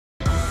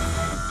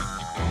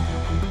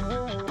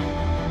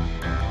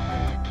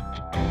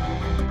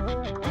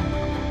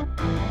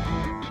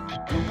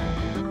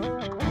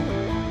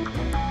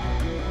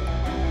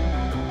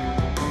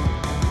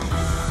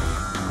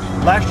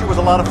Last year was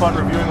a lot of fun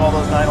reviewing all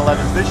those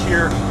 911s. This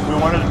year, we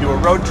wanted to do a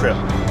road trip.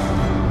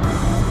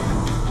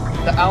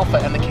 The Alpha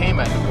and the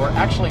Cayman were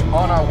actually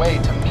on our way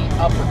to meet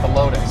up with the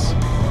Lotus.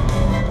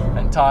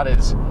 And Todd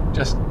is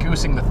just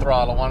goosing the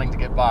throttle, wanting to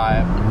get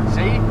by.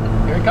 See?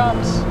 Here he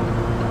comes.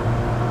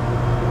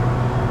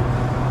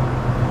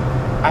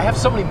 I have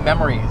so many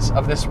memories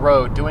of this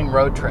road, doing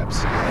road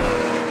trips.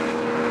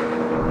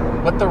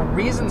 But the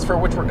reasons for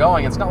which we're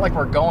going, it's not like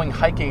we're going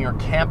hiking or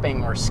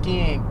camping or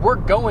skiing. We're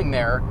going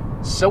there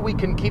so we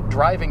can keep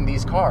driving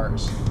these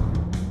cars.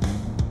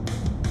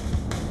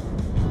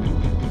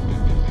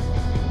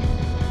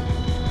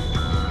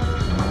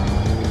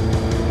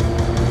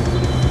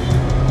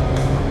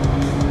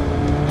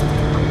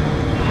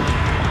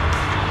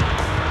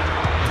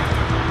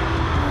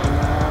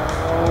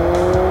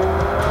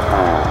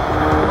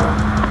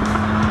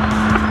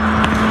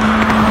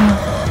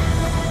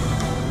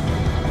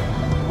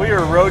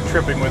 Road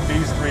tripping with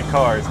these 3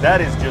 cars.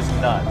 That is just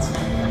nuts.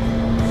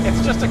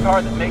 It's just a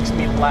car that makes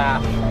me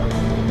laugh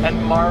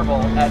and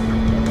marvel at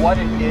what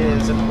it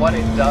is and what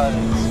it does.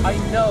 I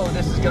know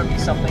this is going to be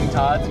something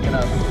Todd's going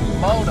to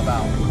moan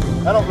about.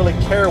 I don't really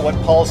care what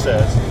Paul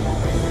says.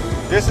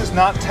 This is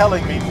not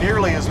telling me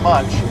nearly as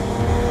much